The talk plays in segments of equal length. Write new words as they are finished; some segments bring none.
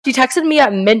She texted me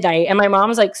at midnight, and my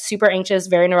mom's like super anxious,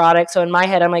 very neurotic. So in my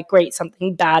head, I'm like, great,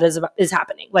 something bad is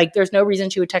happening. Like, there's no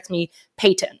reason she would text me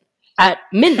Peyton at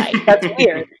midnight. That's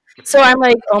weird. So I'm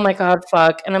like, oh my God,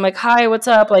 fuck. And I'm like, hi, what's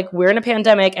up? Like, we're in a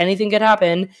pandemic. Anything could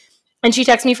happen. And she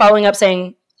texts me following up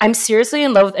saying, I'm seriously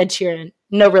in love with Ed Sheeran.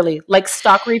 No, really. Like,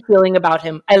 stalkery feeling about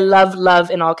him. I love,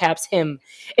 in all caps, him.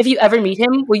 If you ever meet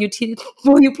him, will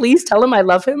you please tell him I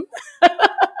love him?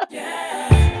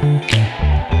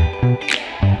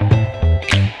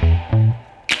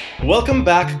 Welcome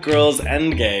back, girls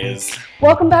and gays.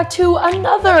 Welcome back to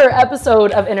another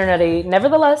episode of Internety.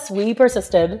 Nevertheless, we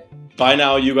persisted. By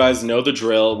now, you guys know the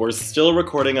drill. We're still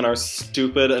recording in our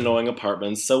stupid, annoying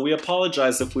apartments, so we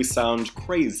apologize if we sound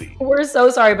crazy. We're so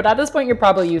sorry, but at this point, you're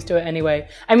probably used to it anyway.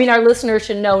 I mean, our listeners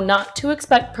should know not to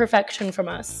expect perfection from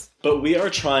us. But we are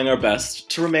trying our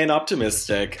best to remain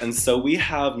optimistic, and so we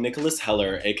have Nicholas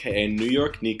Heller, aka New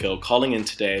York Nico, calling in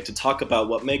today to talk about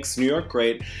what makes New York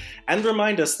great and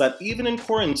remind us that even in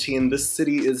quarantine, this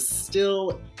city is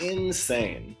still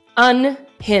insane.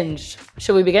 Unhinged.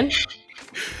 Shall we begin?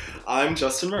 I'm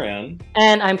Justin Moran.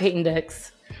 And I'm Peyton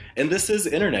Dix. And this is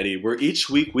Internety, where each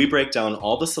week we break down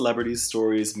all the celebrities,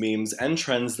 stories, memes, and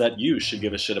trends that you should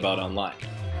give a shit about online.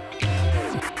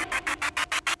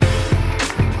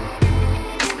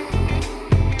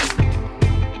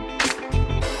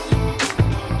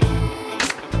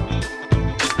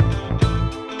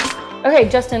 Okay,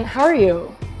 Justin, how are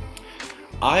you?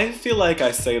 I feel like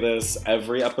I say this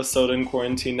every episode in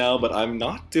quarantine now, but I'm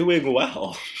not doing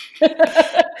well.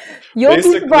 You'll be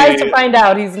surprised to find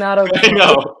out he's not okay. I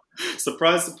know.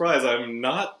 Surprise, surprise, I'm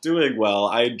not doing well.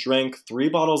 I drank 3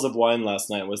 bottles of wine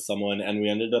last night with someone, and we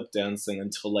ended up dancing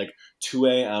until like 2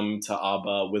 a.m. to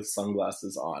ABBA with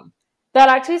sunglasses on. That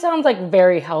actually sounds like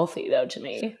very healthy, though, to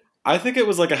me. I think it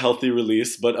was like a healthy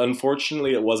release, but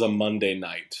unfortunately it was a Monday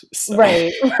night. So.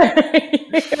 Right.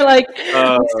 Like,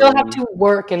 we still have to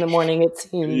work in the morning, it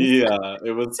seems. Yeah,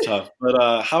 it was tough.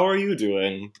 But how are you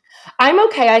doing? I'm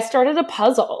okay. I started a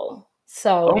puzzle.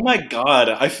 So. Oh my God.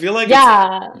 I feel like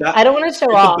I don't want to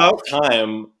show off. It's about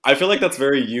time. I feel like that's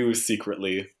very you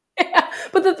secretly. Yeah.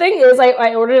 But the thing is,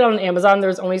 I ordered it on Amazon.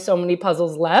 There's only so many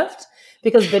puzzles left.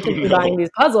 Because bitches are buying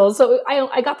these puzzles. So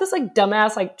I got this like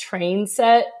dumbass like train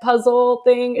set puzzle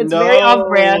thing. It's very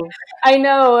off-brand. I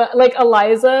know. Like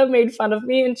Eliza made fun of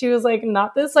me and she was like,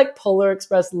 not this like Polar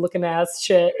Express looking ass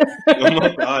shit. Oh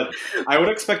my God. I would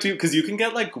expect you, because you can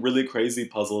get like really crazy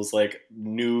puzzles, like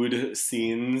nude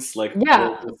scenes, like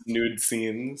nude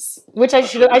scenes. Which I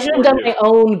should have done my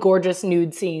own gorgeous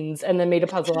nude scenes and then made a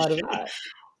puzzle out of that.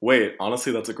 Wait,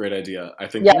 honestly, that's a great idea. I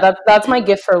think that's my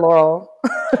gift for Laurel.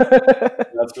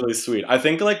 That's really sweet. I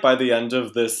think like by the end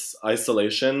of this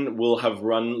isolation, we'll have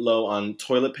run low on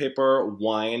toilet paper,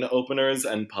 wine openers,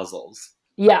 and puzzles.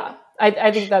 Yeah,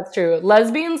 I think that's true.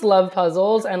 Lesbians love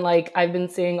puzzles, and like I've been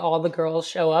seeing all the girls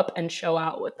show up and show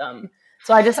out with them.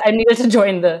 So I needed to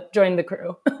join the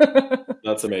crew.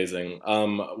 That's amazing.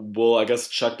 We'll I guess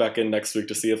check back in next week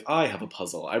to see if I have a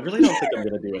puzzle. I really don't think I'm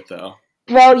gonna do it though.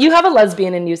 Well, you have a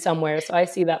lesbian in you somewhere, so I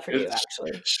see that for you,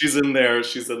 actually. She's in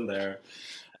there.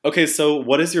 Okay, so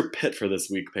what is your pit for this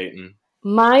week, Peyton?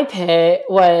 My pit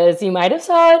was, you might have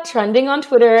saw it trending on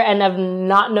Twitter and have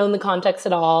not known the context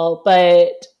at all,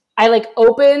 but I like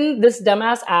opened this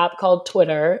dumbass app called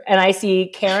Twitter and I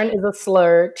see Karen is a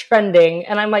slur trending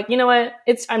and I'm like, you know what?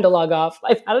 It's time to log off.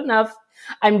 I've had enough.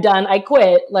 I'm done. I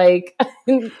quit. Like,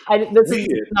 this is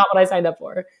not what I signed up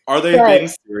for. Are they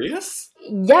being serious?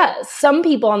 Yes. Some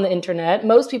people on the internet,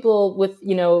 most people with,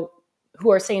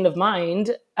 who are sane of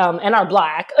mind and are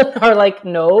Black are like,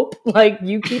 nope, like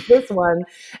you keep this one.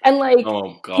 And like,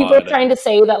 people are trying to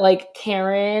say that like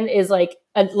Karen is like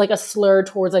a slur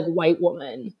towards like white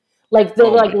woman. Like they're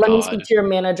let me speak to your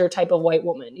manager type of white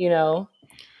woman,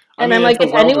 And I'm like,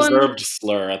 it's a well-deserved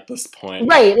slur at this point.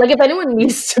 Right. Like, if anyone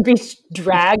needs to be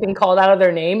dragged and called out of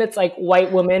their name, it's, like,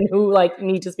 white women who, like,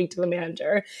 need to speak to the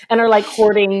manager and are, like,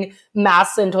 hoarding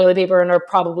masks and toilet paper and are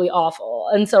probably awful.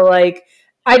 And so, like,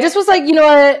 I just was like, you know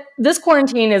what? This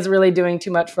quarantine is really doing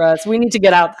too much for us. We need to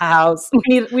get out the house.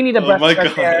 We need a breath of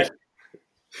fresh air.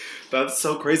 That's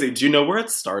so crazy. Do you know where it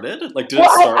started? Like, did it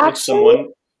start with someone?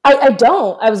 I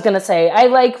don't. I was going to say.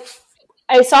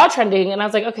 I saw trending and I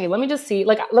was like, okay, let me just see.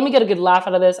 Like, let me get a good laugh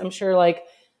out of this. I'm sure like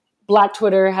Black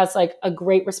Twitter has like a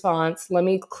great response. Let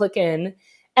me click in.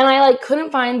 And I like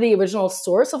couldn't find the original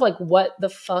source of like what the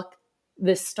fuck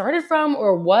this started from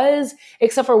or was,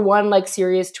 except for one like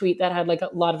serious tweet that had like a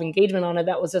lot of engagement on it.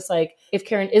 That was just like, if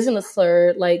Karen isn't a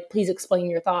slur, like, please explain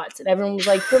your thoughts. And everyone was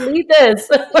like, delete this.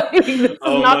 Like, this is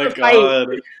not the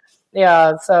fight.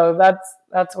 Yeah. So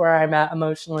that's where I'm at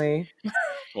emotionally.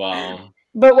 Wow.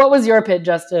 But what was your pit,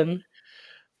 Justin?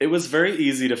 It was very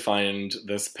easy to find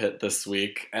this pit this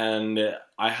week, and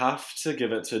I have to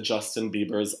give it to Justin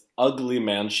Bieber's ugly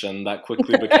mansion that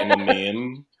quickly became a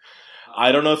meme.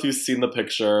 I don't know if you've seen the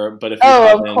picture, but if you Oh,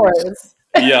 of haven't, course.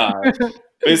 yeah.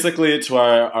 Basically, to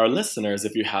our listeners,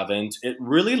 if you haven't, it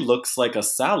really looks like a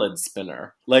salad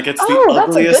spinner. Like, it's the Oh, that's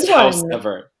a ugliest good house one.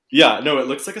 ever. Yeah, no, it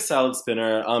looks like a salad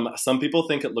spinner. Some people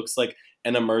think it looks like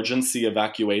an emergency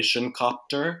evacuation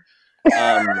copter.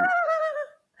 Um,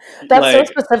 That's so like,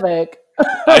 specific.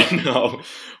 I know,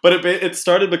 but it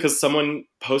started because someone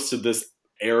posted this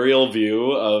aerial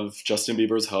view of Justin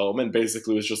Bieber's home and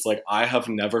basically was just like, I have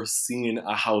never seen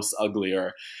a house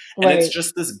uglier. And it's Right.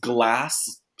 just this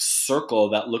glass circle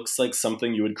that looks like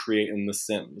something you would create in The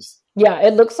Sims. Yeah,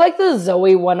 it looks like the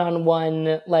Zoe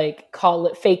one-on-one like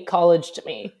fake college to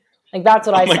me. Like that's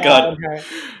what Oh I my saw god. in her.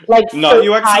 Like Not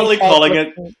you accidentally high-tech calling it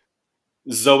looking-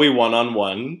 Zoe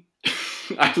one-on-one.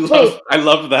 Wait. I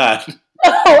love that.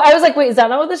 Oh, I was like, wait, is that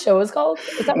not what the show is called?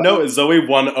 Is that what No, it's Zoe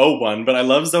 101, but I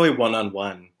love Zoe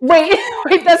one-on-one. Wait,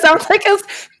 that sounds like a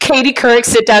Katie Couric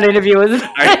sit-down interview with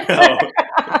I know.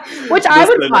 which I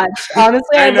would Listen, watch.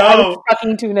 Honestly, I I know. would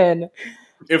fucking tune in.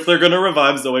 If they're gonna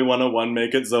revive Zoe 101,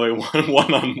 make it Zoe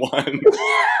 101.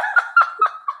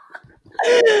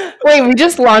 Wait, we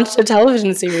just launched a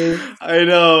television series. I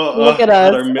know. Look at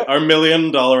God, us. our $1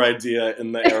 million idea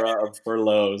in the era of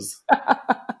furloughs.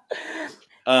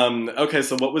 Okay,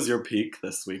 so what was your peak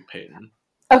this week, Peyton?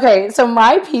 Okay, so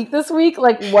my peak this week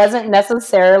wasn't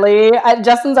necessarily.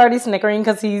 Justin's already snickering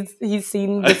because he's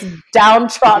seen this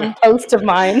downtrodden post of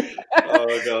mine.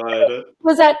 Oh god. It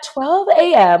was at 12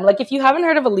 a.m. Like, if you haven't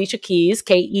heard of Alicia Keys,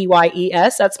 Keyes,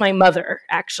 that's my mother,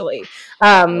 actually.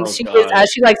 She is, as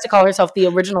she likes to call herself, the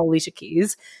original Alicia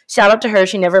Keys. Shout out to her.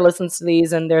 She never listens to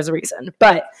these, and there's a reason.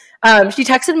 But she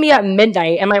texted me at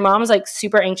midnight, and my mom was like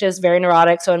super anxious, very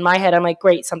neurotic. So in my head, I'm like,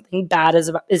 great, something bad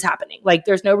is happening. Like,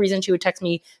 there's no reason she would text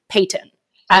me Peyton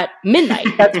at midnight.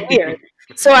 That's weird.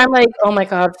 So I'm like, oh my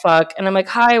god, fuck. And I'm like,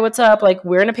 hi, what's up? Like,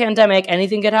 we're in a pandemic.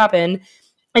 Anything could happen.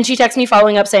 And she texts me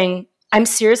following up saying, I'm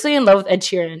seriously in love with Ed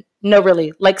Sheeran. No,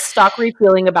 really. Like, stalkery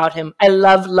feeling about him. I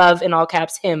love, in all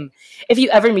caps, him. If you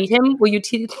ever meet him, will you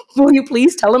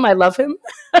please tell him I love him?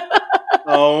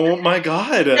 Oh my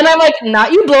god. And I'm like,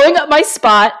 not you blowing up my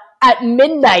spot at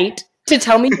midnight to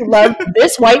tell me you love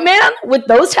this white man with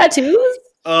those tattoos?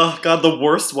 Oh god, the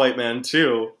worst white man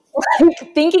too.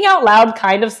 Like, thinking out loud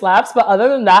kind of slaps, but other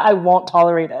than that, I won't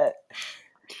tolerate it.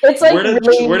 It's like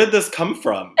where did this come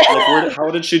from? Like,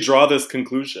 how did she draw this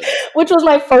conclusion? Which was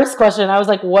my first question. I was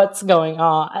like, what's going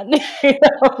on?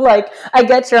 Like, I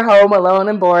get you're home alone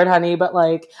and bored, honey, but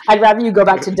like, I'd rather you go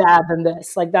back to dad than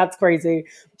this. Like, that's crazy.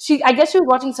 I guess she was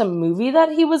watching some movie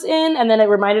that he was in, and then it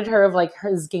reminded her of like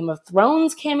his Game of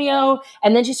Thrones cameo.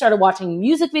 And then she started watching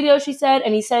music videos, she said,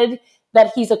 and he said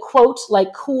that he's a quote,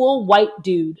 like, cool white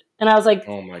dude. And I was like,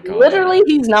 oh my god. Literally,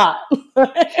 he's not.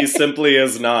 He simply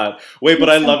is not. Wait, but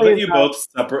I love that you both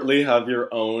separately have your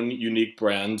own unique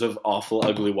brand of awful,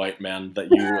 ugly white man that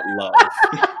you love.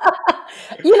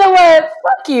 You know what?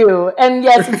 Fuck you. And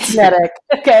yes, it's genetic.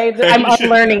 Okay, I'm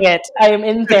unlearning it. I am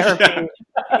in therapy.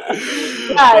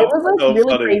 Yeah, it was like so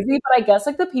really funny. crazy. But I guess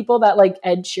like the people that like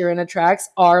Ed Sheeran attracts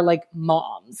are like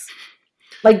moms.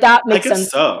 Like that makes sense.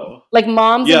 So. Like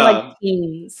moms Yeah. and like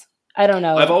teens. I don't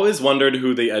know. I've always wondered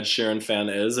who the Ed Sheeran fan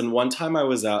is, and one time I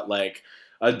was at like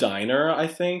a diner, I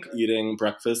think, eating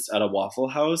breakfast at a Waffle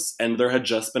House, and there had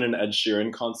just been an Ed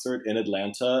Sheeran concert in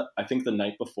Atlanta, I think the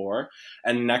night before,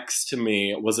 and next to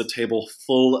me was a table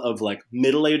full of like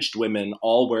middle-aged women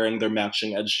all wearing their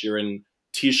matching Ed Sheeran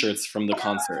t-shirts from the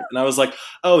concert. And I was like,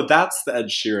 oh, that's the Ed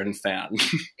Sheeran fan.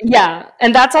 Yeah,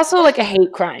 and that's also like a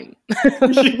hate crime.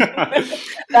 Yeah.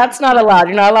 That's not allowed.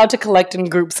 You're not allowed to collect in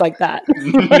groups like that.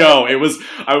 No, I was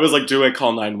like, do I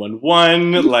call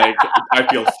 911? Like, I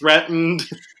feel threatened.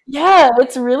 Yeah,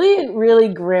 it's really, really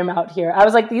grim out here. I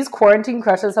was like, these quarantine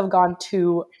crushes have gone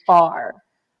too far.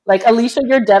 Like, Alicia,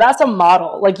 you're dead ass a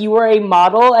model. Like, you were a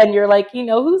model, and you're like, you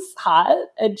know who's hot?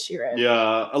 Ed Sheeran.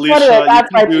 Yeah, Alicia,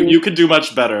 you could do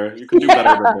much better. You could do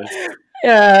better than this.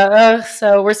 Yeah,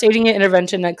 so we're staging an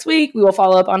intervention next week. We will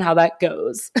follow up on how that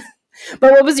goes.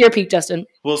 But what was your peak, Justin?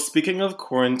 Well, speaking of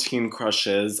quarantine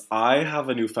crushes, I have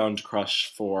a newfound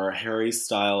crush for Harry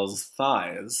Styles'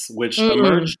 thighs, which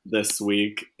emerged this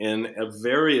week in a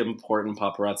very important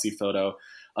paparazzi photo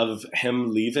of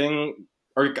him leaving,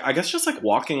 or I guess just like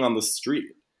walking on the street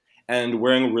and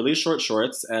wearing really short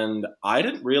shorts. And I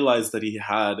didn't realize that he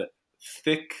had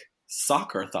thick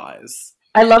soccer thighs.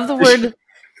 I love the word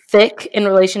thick in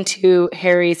relation to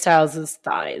Harry Styles'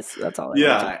 thighs. That's all.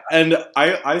 And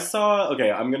I saw.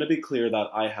 Okay, I'm gonna be clear that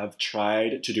I have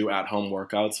tried to do at-home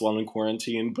workouts while in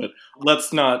quarantine, but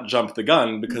let's not jump the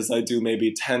gun because I do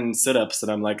maybe 10 sit-ups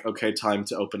and I'm like, okay, time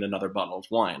to open another bottle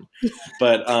of wine.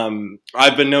 But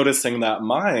I've been noticing that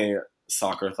my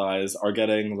soccer thighs are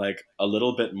getting like a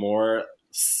little bit more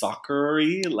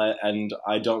soccer-y, and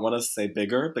I don't want to say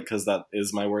bigger because that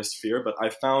is my worst fear, but I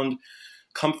found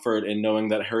comfort in knowing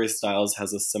that Harry Styles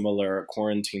has a similar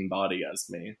quarantine body as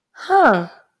me. Huh.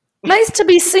 Nice to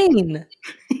be seen.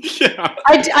 Yeah.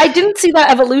 I didn't see that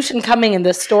evolution coming in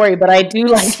this story, but I do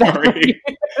like Sorry.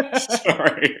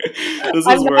 Sorry. This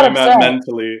is where I'm at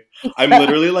mentally. I'm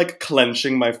literally like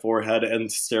clenching my forehead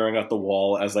and staring at the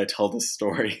wall as I tell this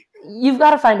story. You've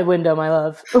got to find a window, my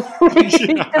love.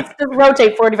 just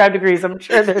rotate 45 degrees. I'm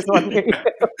sure there's one here.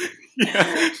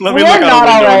 Yeah. Let me look out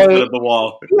a window instead of the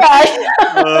wall. Yeah.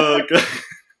 Oh, God.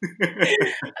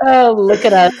 Oh, look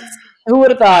at us. Who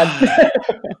would have thought?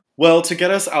 Well, to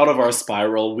get us out of our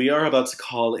spiral, we are about to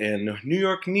call in New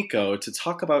York Nico to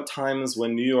talk about times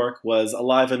when New York was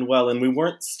alive and well and we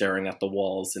weren't staring at the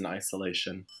walls in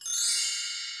isolation.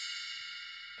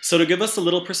 So to give us a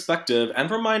little perspective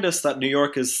and remind us that New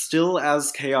York is still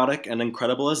as chaotic and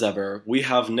incredible as ever, we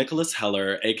have Nicholas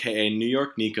Heller, aka New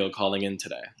York Nico, calling in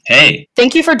today. Hey.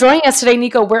 Thank you for joining us today,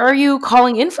 Nico. Where are you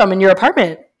calling in from in your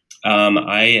apartment?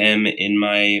 I am in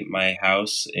my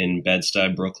house in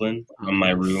Bed-Stuy, Brooklyn, from my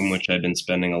room, which I've been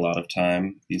spending a lot of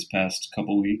time these past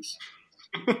couple weeks.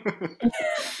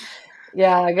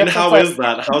 Yeah, I guess. And how is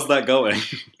that? How's that going?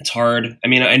 It's hard. I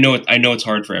mean, I know it's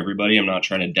hard for everybody. I'm not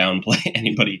trying to downplay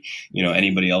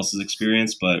anybody else's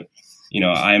experience, but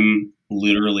I'm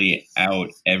literally out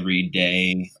every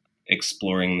day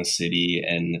exploring the city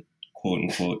and quote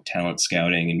unquote talent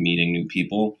scouting and meeting new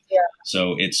people. Yeah.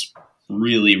 So it's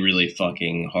really, really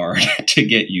fucking hard to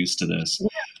get used to this.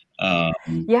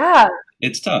 Yeah.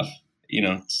 It's tough.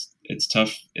 It's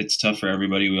tough. It's tough for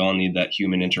everybody. We all need that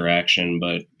human interaction.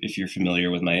 But if you're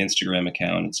familiar with my Instagram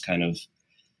account, it's kind of,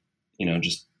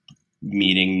 just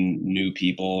meeting new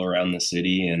people around the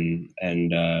city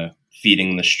and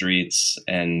feeding the streets.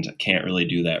 And can't really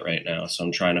do that right now. So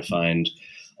I'm trying to find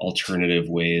alternative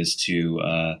ways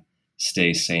to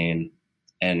stay sane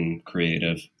and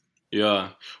creative. Yeah.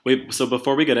 Wait, so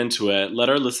before we get into it, let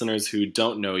our listeners who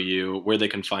don't know you where they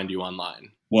can find you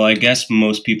online. Well, I guess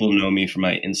most people know me from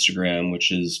my Instagram,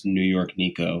 which is New York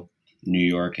Nico, New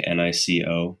York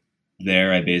NICO.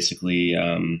 There, I basically,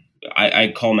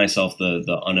 I call myself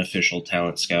the unofficial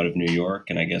talent scout of New York.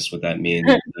 And I guess what that means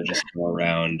is I just go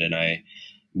around and I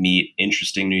meet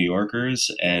interesting New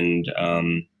Yorkers and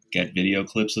get video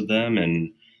clips of them.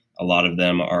 And a lot of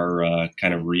them are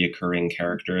kind of reoccurring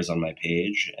characters on my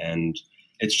page. And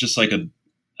it's just like an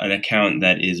account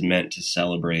that is meant to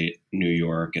celebrate New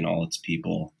York and all its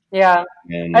people. Yeah,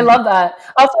 and I love that.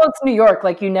 Also, it's New York.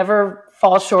 Like, you never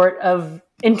fall short of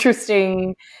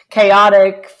interesting,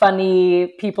 chaotic,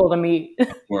 funny people to meet.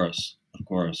 Of course.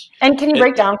 And can you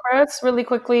break down for us really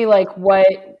quickly, like,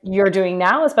 what you're doing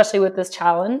now, especially with this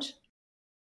challenge?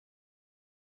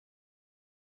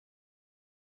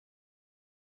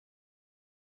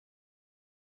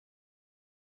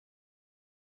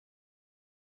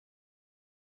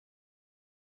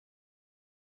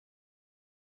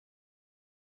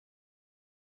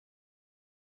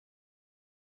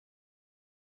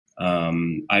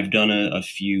 I've done a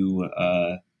few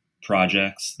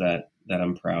projects that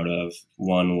I'm proud of.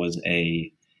 One was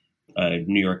a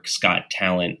New York's Got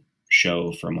Talent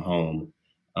show from home.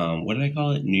 What did I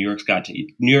call it? New York's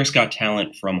Got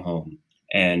Talent from home.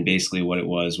 And basically what it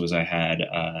was I had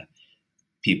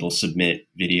people submit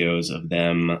videos of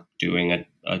them doing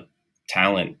a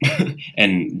talent.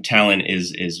 And talent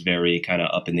is very kind of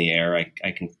up in the air.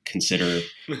 I can consider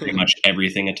pretty much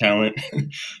everything a talent.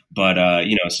 But,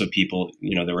 so people,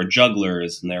 there were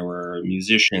jugglers and there were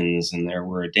musicians and there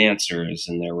were dancers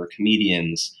and there were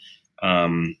comedians.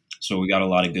 So we got a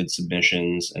lot of good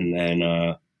submissions. And then,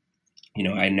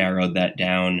 I narrowed that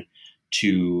down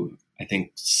to, I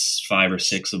think, 5 or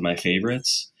 6 of my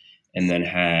favorites, and then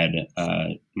had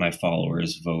my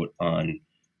followers vote on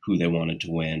who they wanted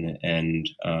to win. And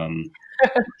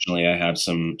fortunately, I have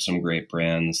some great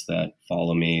brands that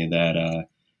follow me that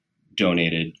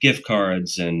donated gift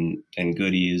cards and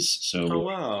goodies. So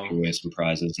wow. we away some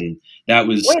prizes, and that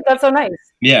was that's so nice.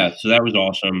 Yeah, so that was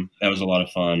awesome. That was a lot of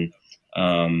fun.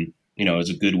 It was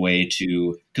a good way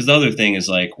to, because the other thing is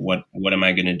like, what am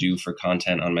I going to do for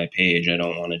content on my page? I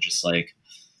don't want to just like,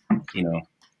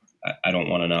 I don't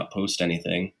want to not post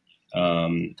anything.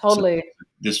 Totally. So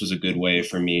this was a good way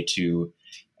for me to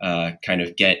kind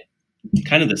of get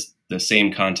kind of the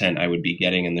same content I would be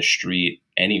getting in the street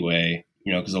anyway,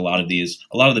 because a lot of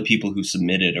the people who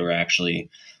submitted are actually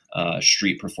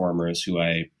street performers who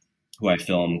I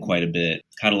film quite a bit.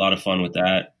 Had a lot of fun with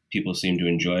that. People seem to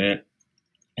enjoy it.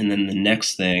 And then the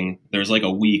next thing, there was like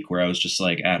a week where I was just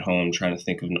like at home trying to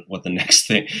think of what the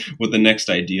next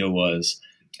idea was.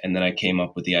 And then I came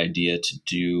up with the idea to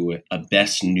do a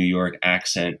best New York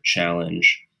accent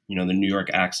challenge. The New York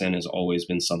accent has always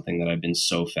been something that I've been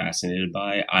so fascinated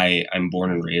by. I'm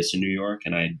born and raised in New York,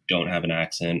 and I don't have an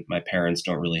accent. My parents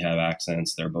don't really have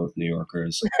accents. They're both New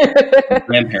Yorkers. My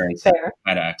grandparents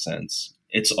had accents.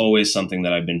 It's always something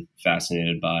that I've been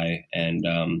fascinated by. And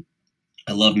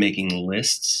I love making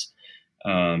lists.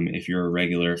 If you're a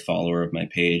regular follower of my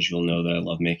page, you'll know that I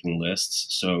love making lists.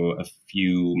 So a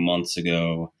few months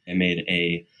ago, I made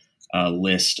a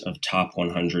list of top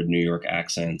 100 New York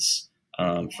accents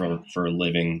for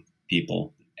living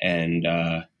people. And,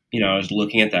 I was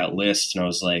looking at that list and I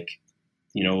was like,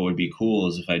 what would be cool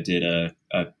is if I did a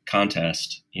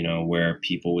contest, where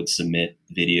people would submit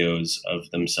videos of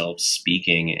themselves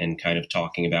speaking and kind of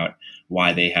talking about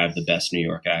why they have the best New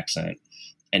York accent.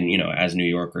 And, as New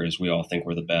Yorkers, we all think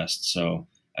we're the best. So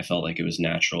I felt like it was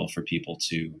natural for people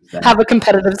to have a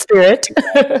competitive spirit.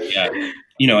 Yeah.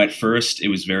 At first it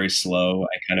was very slow.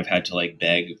 I kind of had to like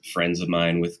beg friends of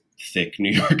mine with thick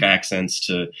New York accents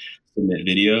to submit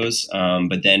videos.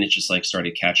 But then it just like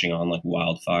started catching on like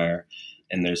wildfire.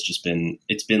 And it's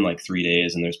been like 3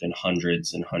 days and there's been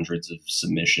hundreds and hundreds of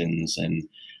submissions. And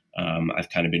I've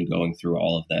kind of been going through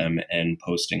all of them and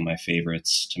posting my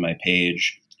favorites to my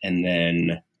page. And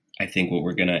then I think what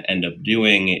we're going to end up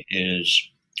doing is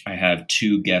I have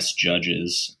 2 guest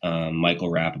judges,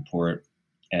 Michael Rappaport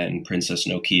and Princess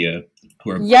Nokia,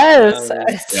 who are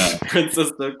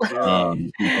Princess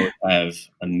Nokia, who both have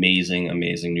amazing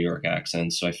New York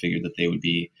accents. So I figured that they would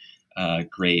be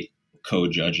great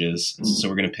co-judges. So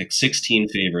we're going to pick 16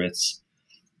 favorites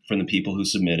from the people who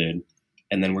submitted,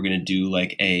 and then we're going to do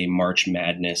like a March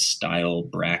Madness style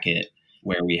bracket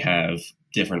where we have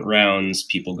different rounds,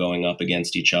 people going up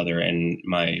against each other, and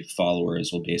my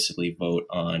followers will basically vote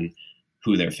on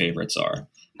who their favorites are.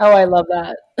 Oh, I love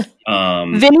that.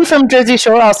 Vinny from Jersey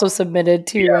Shore also submitted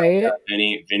too, right? Yeah,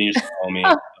 Vinny's the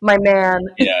homie. My man.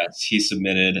 Yes, he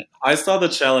submitted. I saw the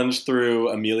challenge through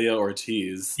Amelia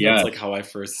Ortiz. Yeah. That's like how I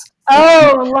first.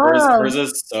 Hers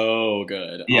is so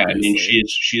good. Yeah, obviously. I mean,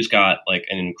 she's got like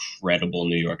an incredible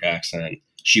New York accent.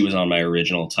 She was on my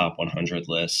original top 100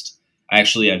 list.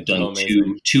 Actually, I've done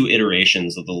two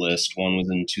iterations of the list. One was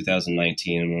in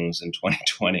 2019 and one was in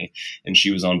 2020, and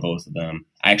she was on both of them.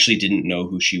 I actually didn't know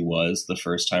who she was the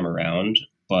first time around,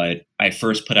 but I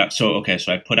first put out. So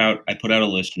I put out a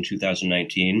list in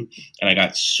 2019, and I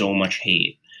got so much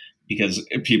hate because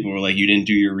people were like, "You didn't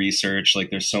do your research. Like,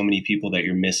 there's so many people that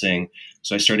you're missing."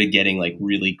 So I started getting like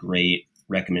really great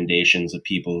recommendations of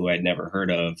people who I'd never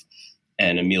heard of,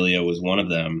 and Amelia was one of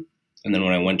them. And then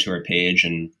when I went to her page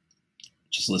and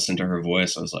just listened to her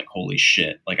voice, I was like, holy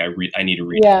shit, like I need to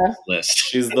read this list.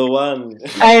 She's the one.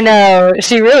 I know,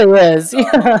 she really is.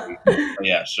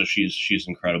 Yeah, so she's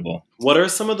incredible. What are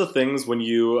some of the things when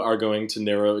you are going to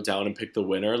narrow it down and pick the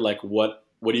winner? Like what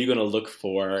are you going to look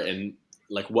for, and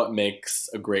like what makes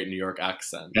a great New York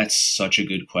accent? That's such a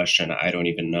good question. I don't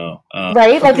even know.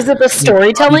 Right? Like, is it the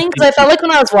storytelling? Because I felt like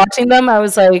when I was watching them, I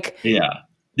was like, yeah.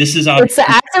 This is it's the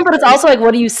accent, but it's also like,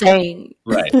 what are you saying?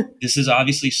 Right. This is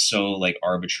obviously so like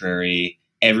arbitrary.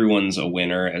 Everyone's a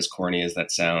winner, as corny as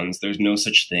that sounds. There's no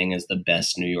such thing as the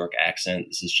best New York accent.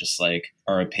 This is just like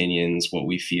our opinions, what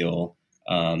we feel.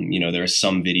 There are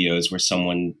some videos where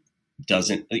someone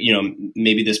doesn't,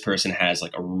 maybe this person has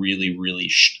like a really, really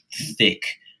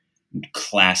thick,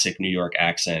 classic New York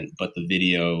accent, but the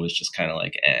video is just kind of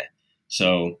like, eh.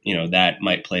 So, that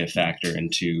might play a factor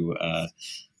into,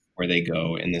 where they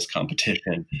go in this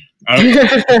competition.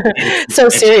 So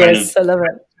serious. I love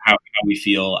it. How we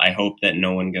feel. I hope that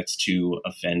no one gets too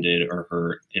offended or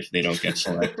hurt if they don't get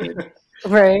selected.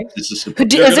 Right. Is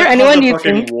there anyone you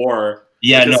think? War.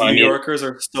 Yeah, because New Yorkers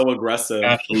are so aggressive.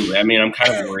 Absolutely. I mean, I'm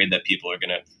kind of worried that people are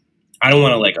gonna. I don't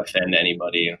want to like offend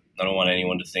anybody. I don't want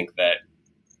anyone to think that,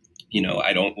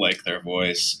 I don't like their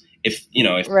voice. If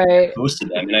I posted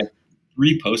them, and I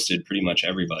reposted pretty much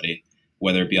everybody,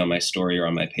 whether it be on my story or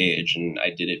on my page. And I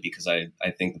did it because I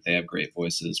think that they have great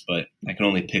voices, but I can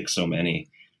only pick so many.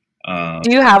 Do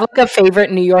you have like a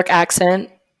favorite New York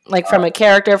accent? Like from a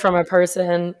character, from a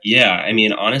person? Yeah. I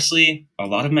mean, honestly, a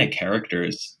lot of my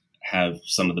characters have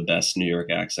some of the best New York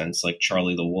accents, like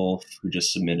Charlie the Wolf, who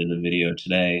just submitted a video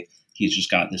today. He's just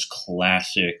got this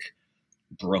classic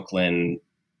Brooklyn,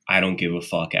 I don't give a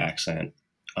fuck accent.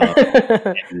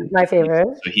 My favorite.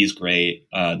 So he's great.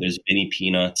 There's Vinny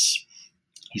Peanuts.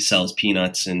 He sells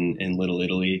peanuts in Little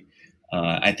Italy.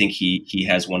 I think he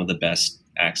has one of the best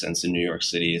accents in New York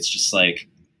City. It's just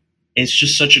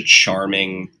such a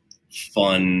charming,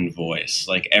 fun voice.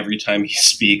 Like every time he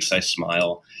speaks, I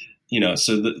smile.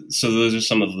 So those are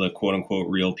some of the quote unquote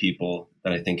real people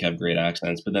that I think have great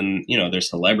accents. But then there's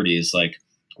celebrities like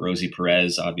Rosie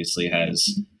Perez. Obviously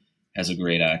has a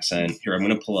great accent. Here, I'm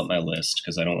going to pull up my list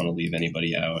because I don't want to leave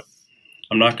anybody out.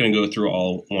 I'm not going to go through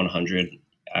all 100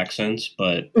 accents,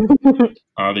 but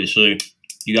obviously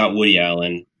you got Woody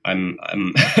Allen. I'm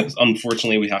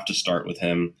unfortunately we have to start with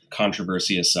him.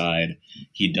 Controversy aside,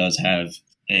 he does have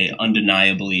a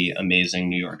undeniably amazing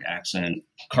New York accent.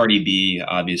 Cardi B,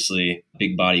 obviously,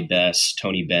 Big Body Bess,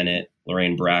 Tony Bennett,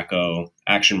 Lorraine Bracco,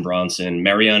 Action Bronson,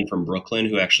 Marianne from Brooklyn,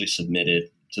 who actually submitted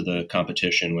to the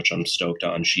competition, which I'm stoked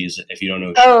on. If you don't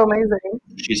know,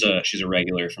 amazing. She's a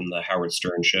regular from the Howard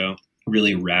Stern show.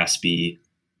 Really raspy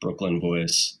Brooklyn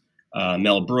voice.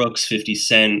 Mel Brooks, 50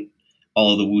 Cent,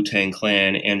 all of the Wu-Tang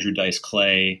Clan, Andrew Dice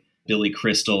Clay, Billy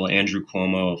Crystal, Andrew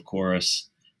Cuomo, of course,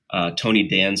 Tony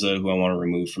Danza, who I want to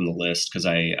remove from the list because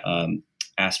I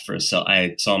asked for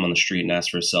I saw him on the street and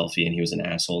asked for a selfie, and he was an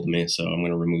asshole to me, so I'm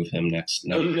going to remove him next.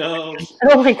 Oh no!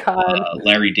 Oh my god!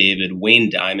 Larry David, Wayne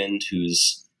Diamond,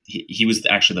 he was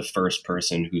actually the first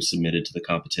person who submitted to the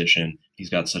competition. He's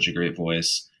got such a great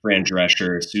voice. Fran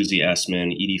Drescher, Susie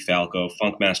Essman, Edie Falco,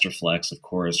 Funkmaster Flex, of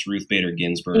course, Ruth Bader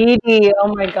Ginsburg. Edie,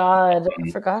 oh my god, I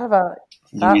forgot about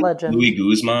that legend. Louis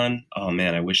Guzman, oh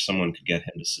man, I wish someone could get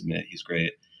him to submit. He's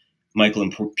great. Michael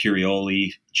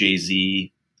Imperioli,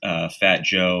 Jay-Z, Fat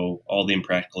Joe, All the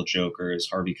Impractical Jokers,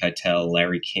 Harvey Keitel,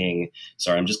 Larry King.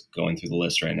 Sorry, I'm just going through the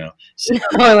list right now.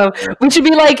 We should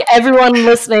be like everyone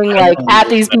listening, like at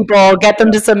these people, get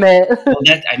them to submit. Well,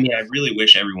 I really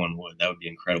wish everyone would. That would be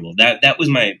incredible. That was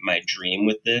my dream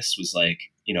with this, was like,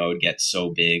 it would get so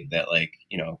big that like,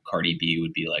 Cardi B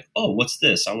would be like, oh, what's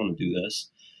this? I want to do this.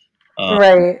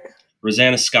 Right.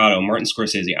 Rosanna Scotto, Martin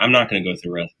Scorsese. I'm not going to go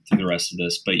through the rest of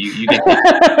this, but you get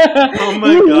oh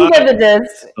my god, you get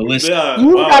the list. Yeah,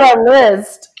 you got a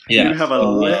list. Yeah, you have a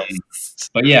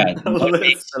list. But yeah, what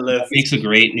makes a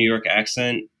great New York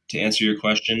accent? To answer your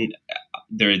question,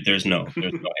 there's no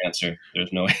answer.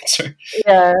 There's no answer.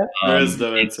 Yeah, there is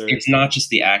no answer. It's not just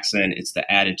the accent; it's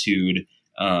the attitude.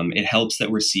 It helps that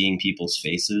we're seeing people's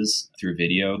faces through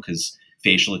video, because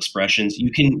facial expressions.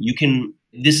 You can.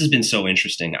 This has been so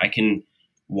interesting. I can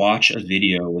watch a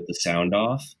video with the sound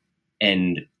off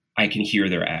and I can hear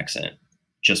their accent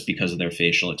just because of their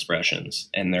facial expressions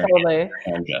and their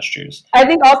hand gestures. I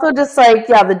think also just like,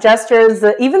 the gestures,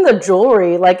 even the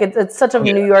jewelry, like it's such a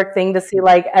New York thing to see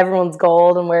like everyone's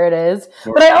gold and where it is.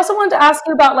 Sure. But I also wanted to ask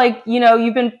you about like,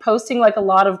 you've been posting like a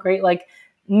lot of great like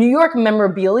New York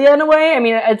memorabilia in a way. I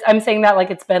mean, I'm saying that like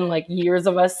it's been like years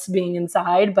of us being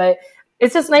inside, but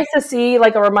it's just nice to see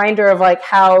like a reminder of like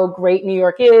how great New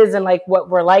York is and like what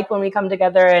we're like when we come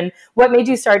together. And what made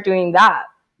you start doing that?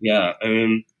 Yeah, I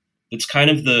mean, it's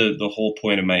kind of the whole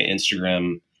point of my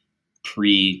Instagram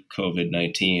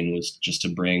pre-COVID-19 was just to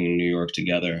bring New York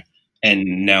together.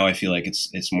 And now I feel like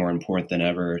it's more important than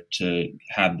ever to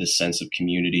have this sense of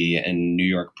community and New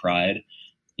York pride.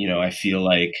 I feel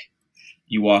like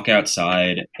you walk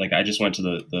outside, like I just went to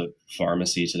the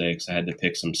pharmacy today because I had to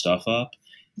pick some stuff up.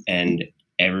 And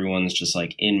everyone's just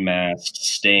like in masks,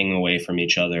 staying away from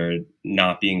each other,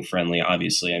 not being friendly.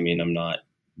 Obviously, I mean, I'm not,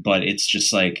 but it's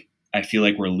just like, I feel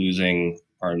like we're losing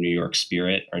our New York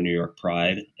spirit, our New York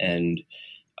pride. And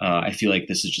I feel like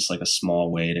this is just like a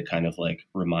small way to kind of like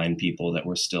remind people that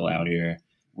we're still out here.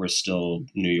 We're still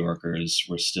New Yorkers.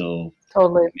 We're still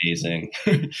totally amazing.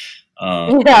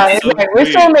 We're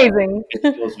so amazing.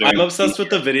 I'm obsessed with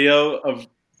the video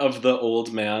of the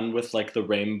old man with like the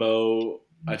rainbow,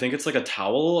 I think it's like a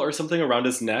towel or something around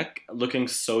his neck, looking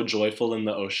so joyful in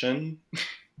the ocean.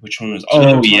 Which one was?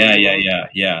 Oh,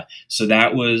 yeah. So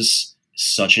that was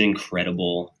such an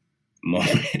incredible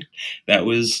moment. That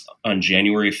was on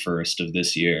January 1st of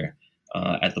this year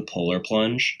at the Polar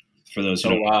Plunge. For those who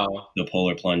don't know, the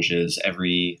Polar Plunge is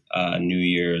every New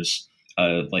Year's,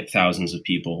 like thousands of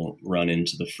people run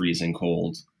into the freezing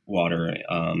cold water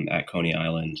at Coney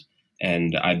Island.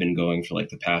 And I've been going for like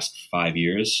the past 5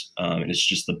 years. And it's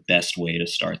just the best way to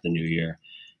start the new year.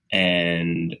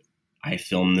 And I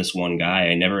filmed this one guy.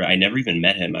 I never even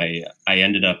met him. I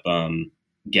ended up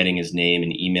getting his name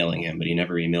and emailing him, but he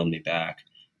never emailed me back.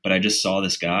 But I just saw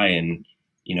this guy, and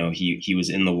he was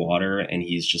in the water, and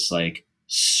he's just like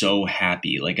so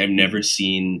happy. Like I've never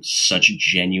seen such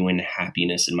genuine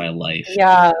happiness in my life.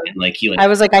 Yeah. And like I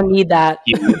was like, I need that.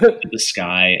 he looked at the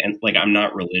sky, and like I'm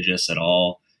not religious at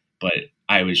all, but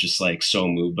I was just like so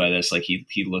moved by this. Like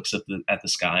he looks at the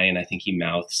sky, and I think he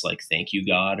mouths like "Thank you,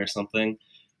 God" or something.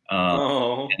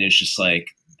 And it's just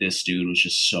like this dude was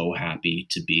just so happy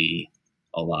to be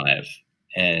alive,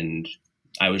 and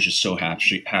I was just so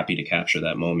happy to capture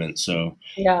that moment. So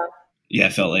yeah, I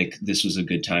felt like this was a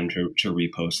good time to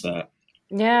repost that.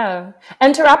 Yeah.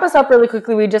 And to wrap us up really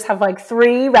quickly, we just have like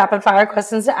 3 rapid fire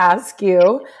questions to ask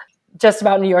you just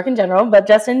about New York in general. But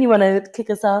Justin, you want to kick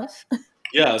us off?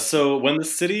 Yeah, so when the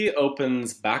city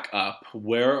opens back up,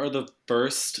 where are the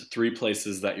first 3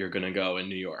 places that you're going to go in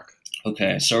New York?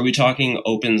 Okay, so are we talking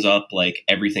opens up like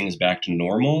everything's back to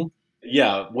normal?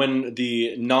 Yeah, when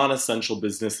the non-essential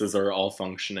businesses are all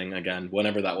functioning again,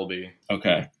 whenever that will be.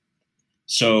 Okay.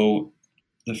 So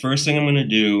the first thing I'm going to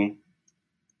do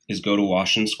is go to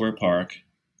Washington Square Park,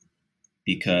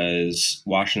 because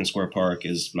Washington Square Park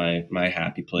is my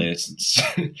happy place. It's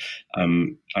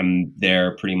I'm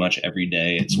there pretty much every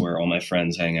day. It's where all my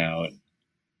friends hang out.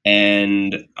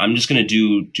 And I'm just going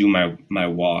to do my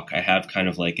walk. I have kind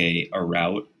of like a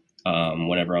route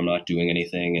whenever I'm not doing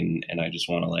anything and I just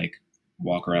want to like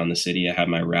walk around the city. I have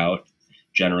my route.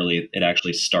 Generally, it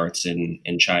actually starts in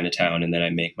Chinatown, and then I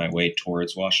make my way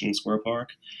towards Washington Square Park.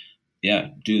 Yeah,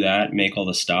 do that, make all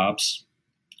the stops,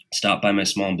 stop by my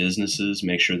small businesses,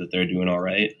 make sure that they're doing all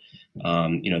right.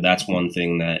 That's one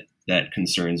thing that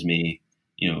concerns me.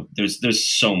 There's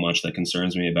so much that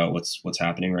concerns me about what's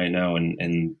happening right now.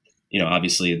 And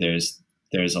obviously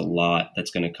there's a lot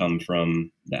that's going to come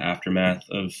from the aftermath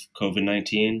of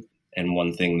COVID-19. And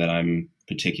one thing that I'm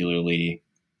particularly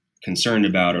concerned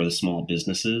about are the small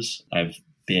businesses. I've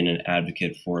been an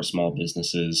advocate for small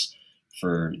businesses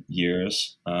for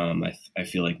years. I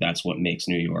feel like that's what makes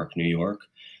New York, New York.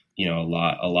 A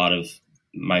lot of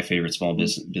my favorite small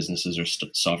businesses are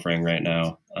suffering right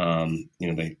now.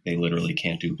 They literally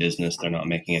can't do business. They're not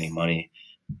making any money.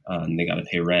 They got to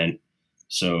pay rent.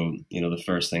 So, the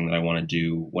first thing that I want to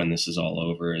do when this is all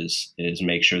over is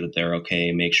make sure that they're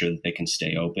okay, make sure that they can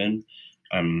stay open.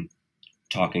 I'm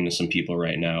talking to some people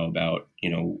right now about,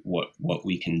 what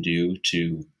we can do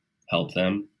to help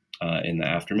them in the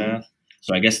aftermath.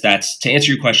 So I guess that's, to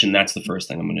answer your question, that's the first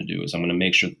thing I'm going to do is I'm going to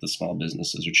make sure that the small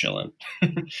businesses are chilling.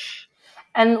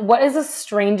 And what is the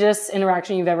strangest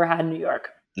interaction you've ever had in New York?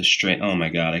 Oh my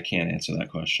God, I can't answer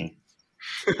that question.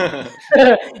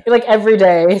 Like every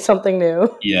day, something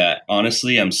new. Yeah,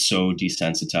 honestly, I'm so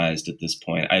desensitized at this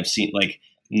point. I've seen like,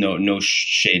 no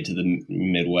shade to the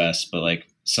Midwest, but like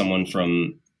someone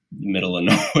from the middle of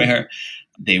nowhere,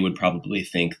 they would probably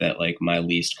think that like my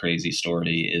least crazy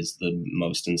story is the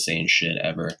most insane shit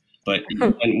ever. But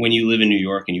when you live in New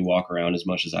York and you walk around as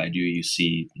much as I do, you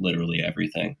see literally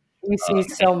everything. You see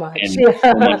so much. And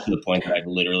so much to the point that I've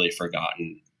literally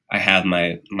forgotten. I have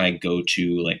my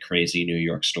go-to like crazy New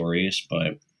York stories,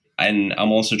 but I'm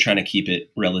also trying to keep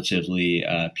it relatively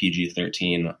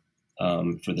PG-13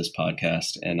 for this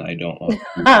podcast, and I don't want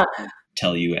to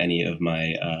tell you any of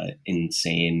my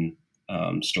insane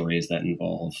stories that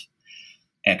involve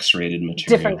X-rated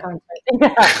material. Different content.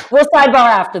 Yeah. We'll sidebar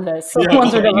after this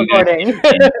once we're done recording.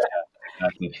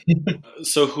 Exactly.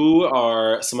 So who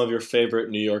are some of your favorite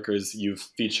New Yorkers you've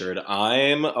featured?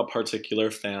 I'm a particular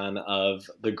fan of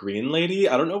the Green Lady.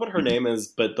 I don't know what her name is,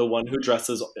 but the one who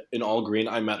dresses in all green.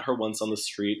 I met her once on the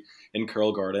street in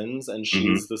Carroll Gardens, and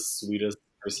she's the sweetest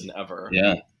person ever.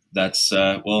 Yeah. That's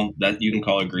that you can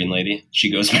call her Green Lady.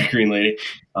 She goes by Green Lady.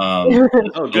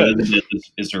 Oh, good.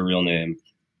 Is her real name,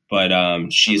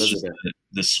 but she's just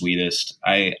the sweetest.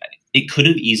 It could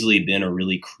have easily been a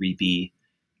really creepy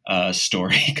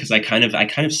story because I kind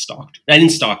of stalked. I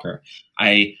didn't stalk her.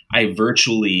 I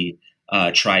virtually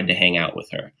tried to hang out with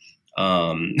her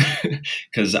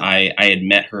because I had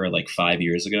met her like 5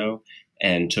 years ago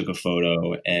and took a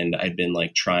photo, and I'd been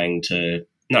like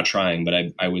not trying, but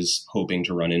I was hoping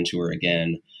to run into her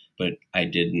again, but I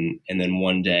didn't. And then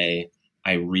one day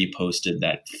I reposted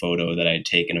that photo that I'd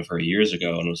taken of her years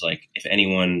ago and was like, if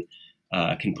anyone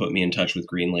can put me in touch with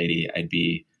Green Lady, I'd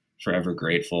be forever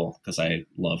grateful because I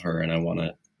love her and I want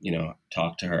to,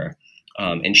 talk to her.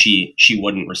 And she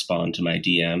wouldn't respond to my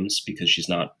DMs because she's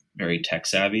not very tech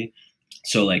savvy.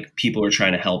 So like people were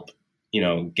trying to help,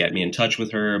 get me in touch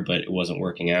with her, but it wasn't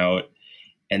working out.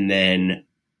 And then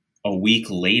a week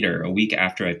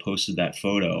after I posted that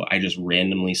photo, I just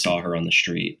randomly saw her on the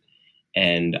street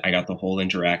and I got the whole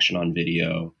interaction on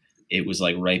video. It was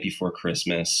like right before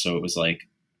Christmas. So it was like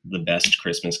the best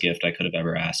Christmas gift I could have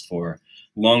ever asked for.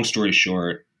 Long story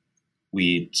short,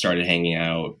 we started hanging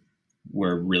out.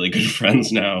 we're really good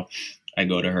friends now. I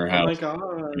go to her house. Oh my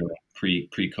God. You know,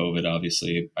 pre-COVID,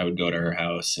 obviously, I would go to her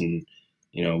house and,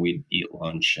 we'd eat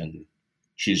lunch, and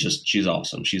she's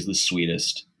awesome. She's the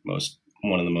sweetest,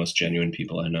 one of the most genuine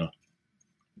people I know.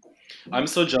 I'm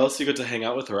so jealous you get to hang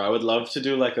out with her. I would love to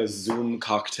do like a Zoom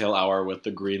cocktail hour with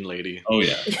the green lady. Oh,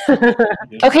 yeah.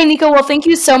 Okay, Nico, well, thank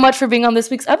you so much for being on this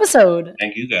week's episode.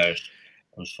 Thank you, guys.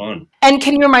 It was fun. And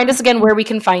can you remind us again where we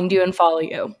can find you and follow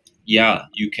you? Yeah,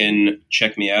 you can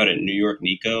check me out at New York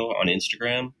Nico on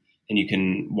Instagram, and you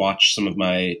can watch some of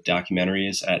my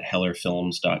documentaries at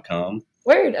hellerfilms.com.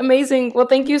 Word, amazing. Well,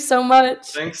 thank you so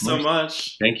much. Thanks so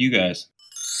much. Thank you, guys.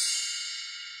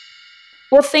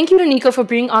 Well, thank you to Nico for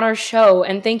being on our show,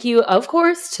 and thank you, of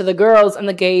course, to the girls and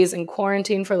the gays in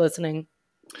quarantine for listening.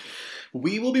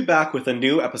 We will be back with a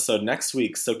new episode next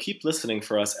week, so keep listening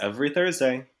for us every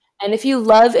Thursday. And if you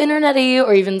love Internety,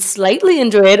 or even slightly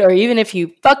enjoy it, or even if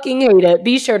you fucking hate it,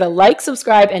 be sure to like,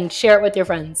 subscribe, and share it with your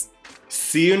friends.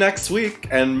 See you next week,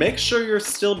 and make sure you're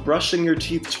still brushing your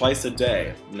teeth twice a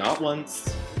day. Not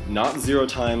once, not 0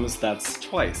 times, that's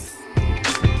twice.